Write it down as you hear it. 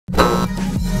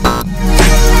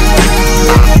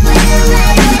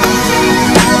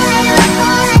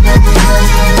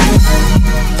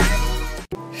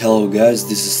guys,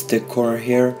 this is Stickcore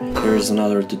here. Here is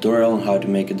another tutorial on how to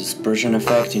make a dispersion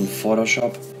effect in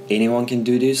Photoshop. Anyone can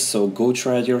do this, so go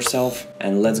try it yourself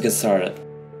and let's get started.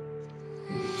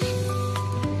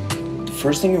 The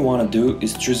first thing you want to do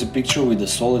is choose a picture with a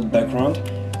solid background,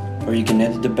 or you can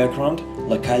edit the background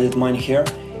like I did mine here.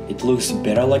 It looks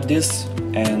better like this,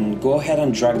 and go ahead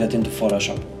and drag that into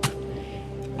Photoshop.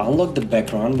 Unlock the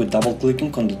background with double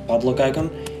clicking on the padlock icon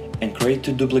and create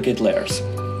two duplicate layers.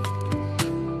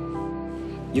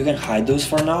 You can hide those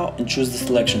for now and choose the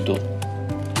selection tool.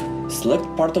 Select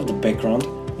part of the background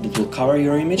that will cover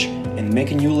your image and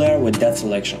make a new layer with that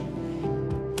selection.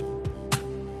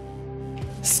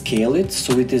 Scale it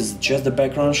so it is just the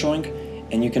background showing,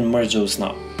 and you can merge those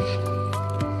now.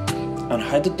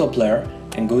 Unhide the top layer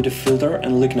and go to Filter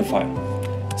and Lignify.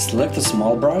 Select a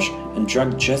small brush and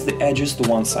drag just the edges to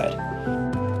one side.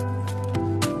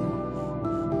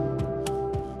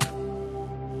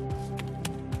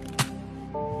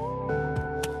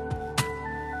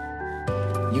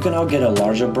 You can now get a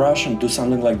larger brush and do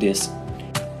something like this.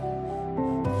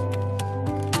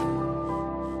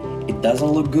 It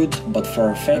doesn't look good, but for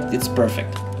effect it's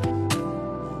perfect.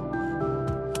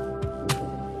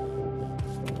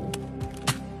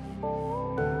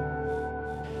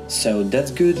 So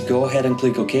that's good, go ahead and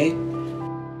click OK.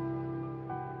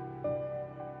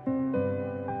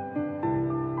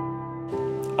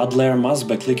 Add layer mask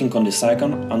by clicking on this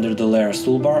icon under the layers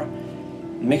toolbar.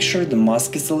 Make sure the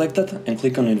mask is selected and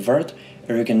click on invert,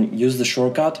 or you can use the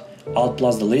shortcut Alt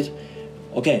plus Delete.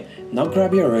 Okay, now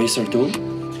grab your eraser tool,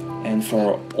 and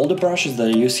for all the brushes that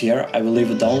I use here, I will leave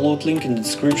a download link in the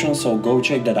description, so go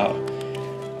check that out.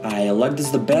 I like this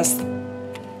the best.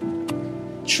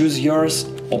 Choose yours,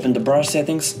 open the brush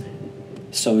settings,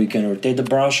 so you can rotate the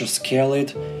brush or scale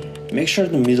it. Make sure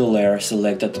the middle layer is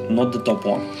selected, not the top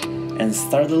one, and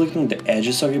start deleting the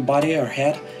edges of your body or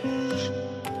head.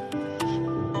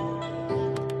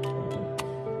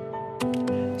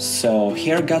 So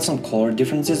here I got some color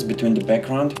differences between the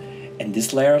background and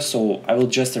this layer, so I will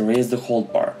just erase the whole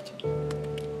part.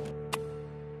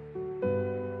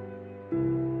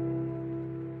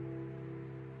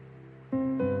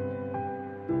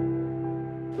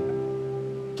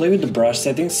 Play with the brush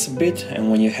settings a bit,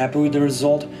 and when you're happy with the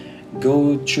result,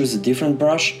 go choose a different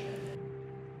brush.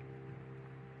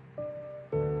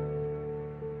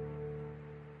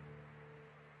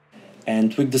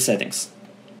 And tweak the settings.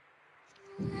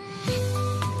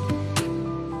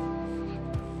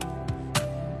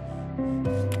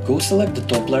 Go select the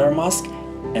top layer mask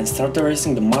and start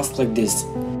erasing the mask like this.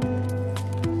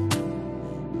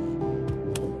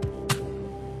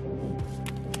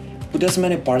 Put as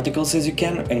many particles as you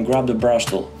can and grab the brush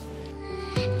tool.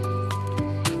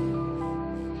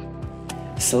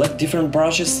 Select different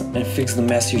brushes and fix the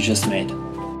mess you just made.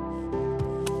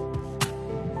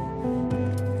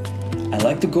 I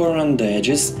like to go around the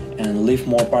edges and leave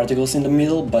more particles in the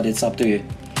middle, but it's up to you.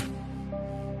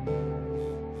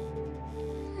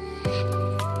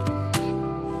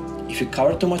 If you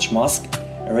cover too much mask,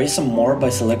 erase some more by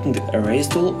selecting the erase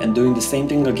tool and doing the same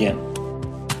thing again.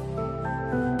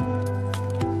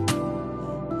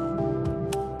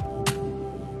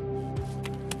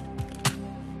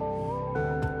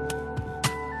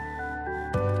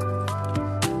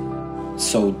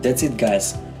 So that's it,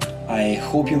 guys. I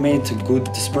hope you made a good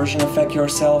dispersion effect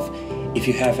yourself. If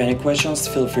you have any questions,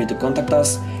 feel free to contact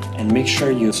us and make sure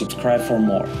you subscribe for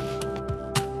more.